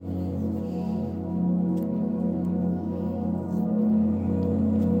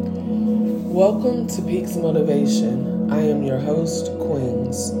Welcome to Peaks Motivation. I am your host,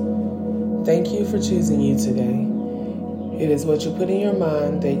 Queens. Thank you for choosing you today. It is what you put in your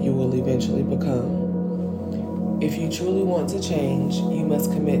mind that you will eventually become. If you truly want to change, you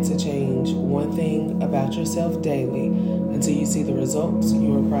must commit to change one thing about yourself daily until you see the results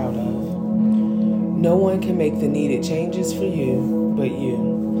you are proud of. No one can make the needed changes for you but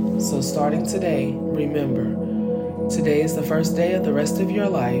you. So starting today, remember, today is the first day of the rest of your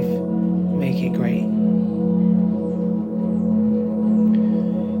life. Make it great.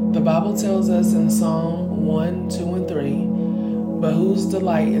 The Bible tells us in Psalm 1, 2, and 3, "But whose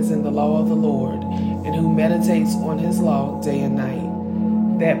delight is in the law of the Lord, and who meditates on his law day and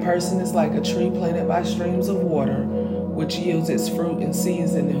night. That person is like a tree planted by streams of water, which yields its fruit in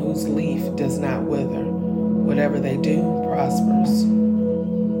season, and whose leaf does not wither. Whatever they do prospers."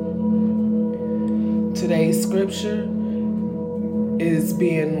 Today's scripture is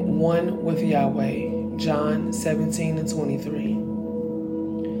being one with Yahweh, John 17 and 23.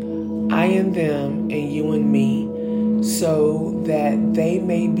 "I in them and you in me, so that they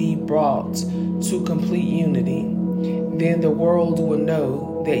may be brought to complete unity. Then the world will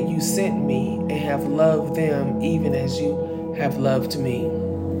know that you sent me and have loved them even as you have loved me."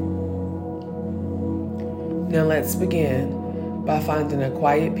 Now let's begin by finding a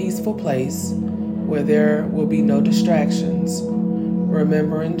quiet, peaceful place where there will be no distractions.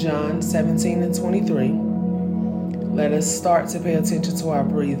 Remembering John 17 and 23, let us start to pay attention to our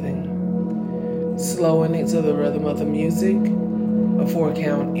breathing, slowing it to the rhythm of the music, a 4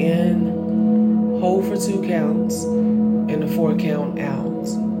 count in, hold for 2 counts, and a 4 count out.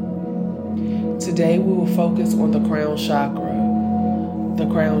 Today we will focus on the crown chakra. The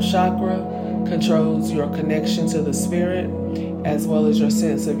crown chakra controls your connection to the spirit, as well as your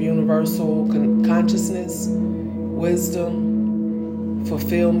sense of universal consciousness, wisdom,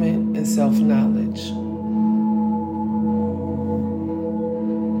 fulfillment, and self-knowledge.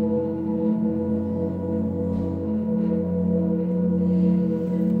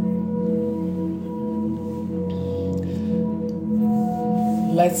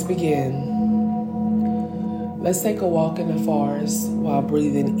 Let's begin. Let's take a walk in the forest while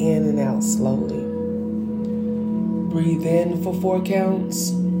breathing in and out slowly. Breathe in for 4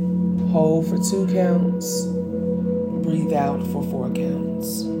 counts, hold for 2 counts, breathe out for 4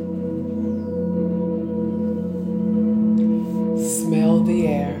 counts. Smell the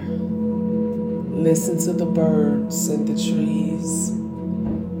air. Listen to the birds and the trees.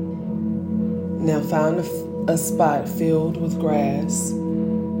 Now find a spot filled with grass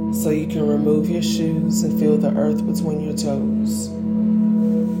so you can remove your shoes and feel the earth between your toes.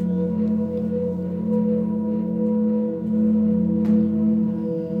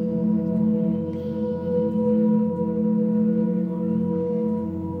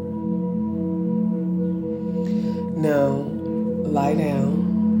 Now, lie down,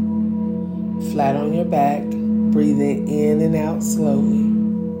 flat on your back, breathing in and out slowly.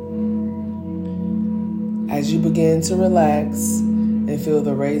 As you begin to relax and feel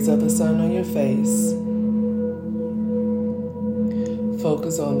the rays of the sun on your face,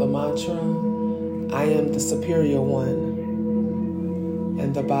 focus on the mantra, "I am the superior one,"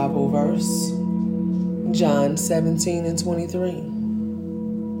 and the Bible verse, John 17 and 23.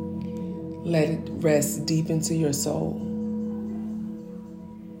 Let it rest deep into your soul.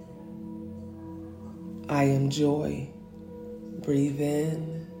 I am joy. Breathe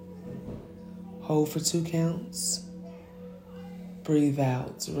in. Hold for 2 counts. Breathe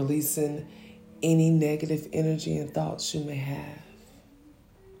out, releasing any negative energy and thoughts you may have.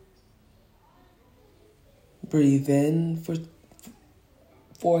 Breathe in for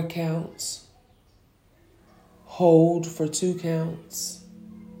 4 counts. Hold for 2 counts.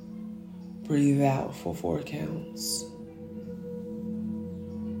 Breathe out for 4 counts.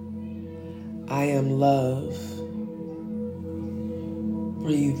 I am love.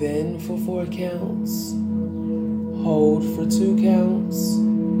 Breathe in for 4 counts. Hold for 2 counts.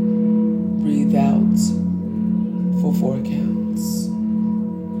 Breathe out for 4 counts.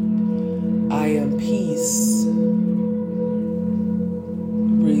 I am peace.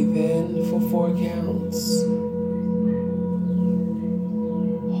 Breathe in for 4 counts.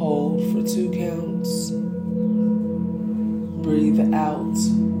 Hold for 2 counts. Breathe out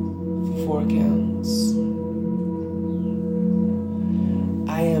for 4 counts.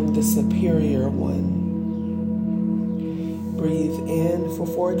 I am the superior one. Breathe in for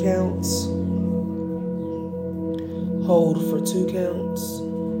 4 counts. Hold for 2 counts.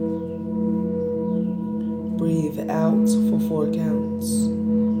 Breathe out for 4 counts.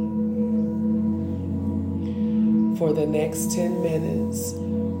 For the next 10 minutes,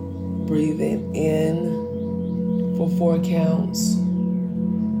 Breathing in for 4 counts,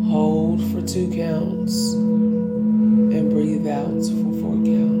 hold for 2 counts, and breathe out for 4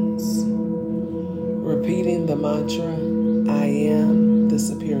 counts. Repeating the mantra, I am the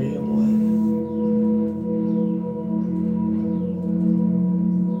superior one.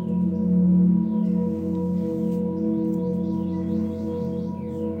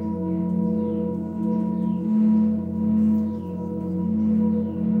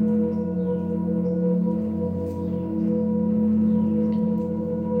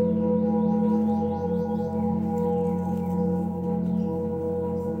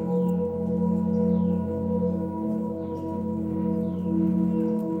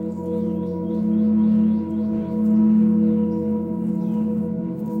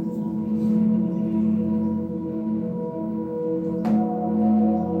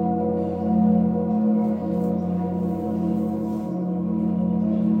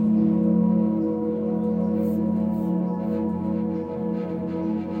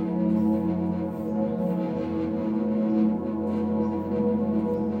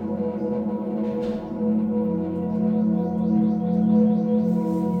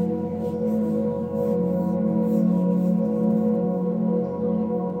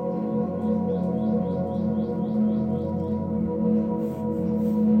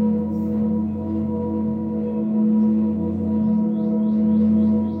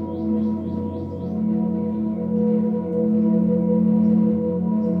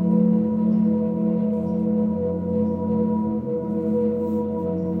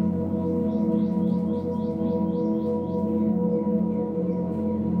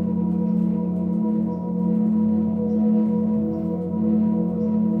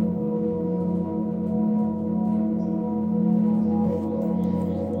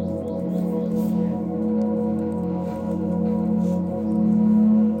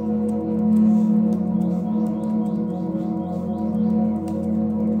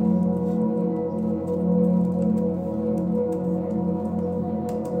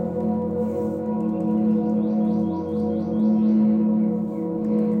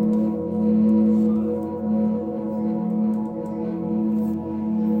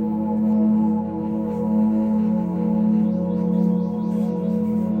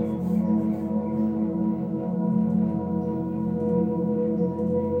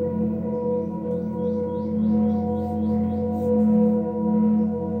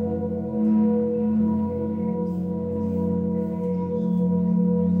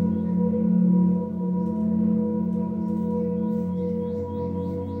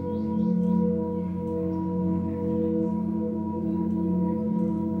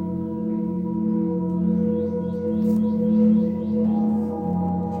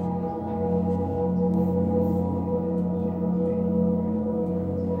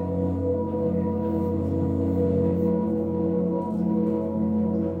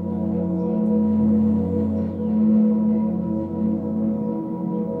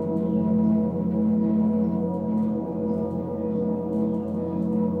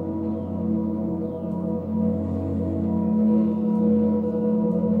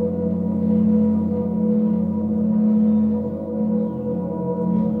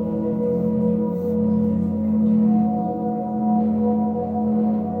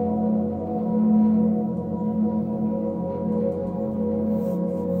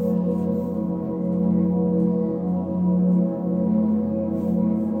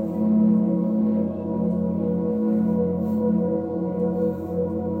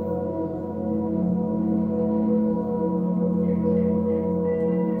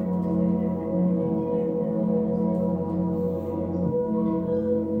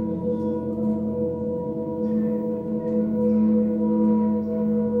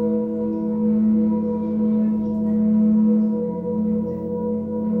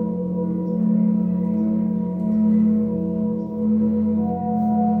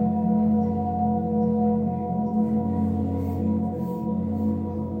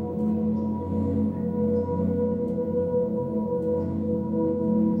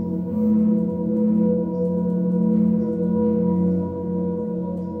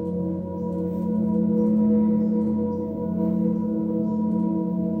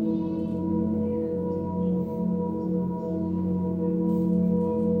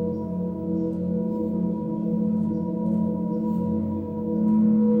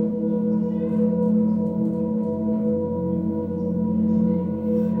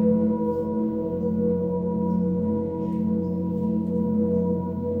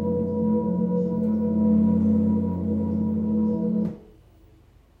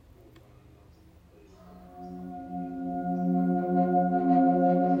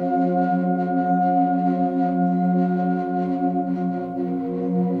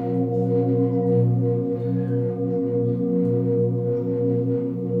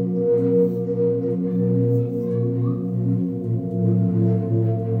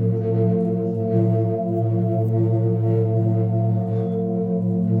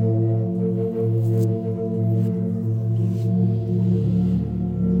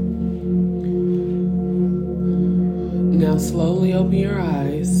 Now slowly open your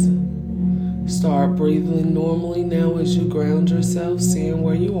eyes. Start breathing normally now as you ground yourself, seeing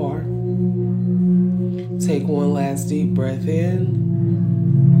where you are. Take one last deep breath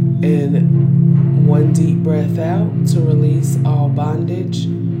in and one deep breath out to release all bondage,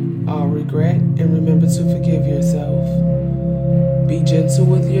 all regret, and remember to forgive yourself. Be gentle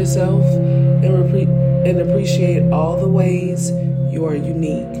with yourself and appreciate all the ways you are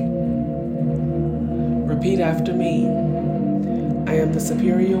unique. Repeat after me. I am the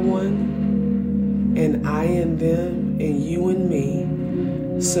superior one, and I in them, and you in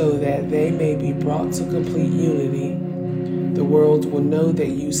me, so that they may be brought to complete unity. The world will know that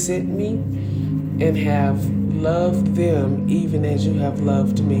you sent me and have loved them even as you have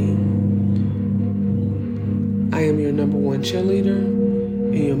loved me. I am your number one cheerleader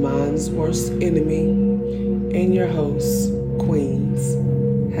and your mind's worst enemy and your host, Queens.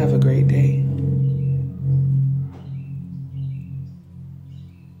 Have a great day.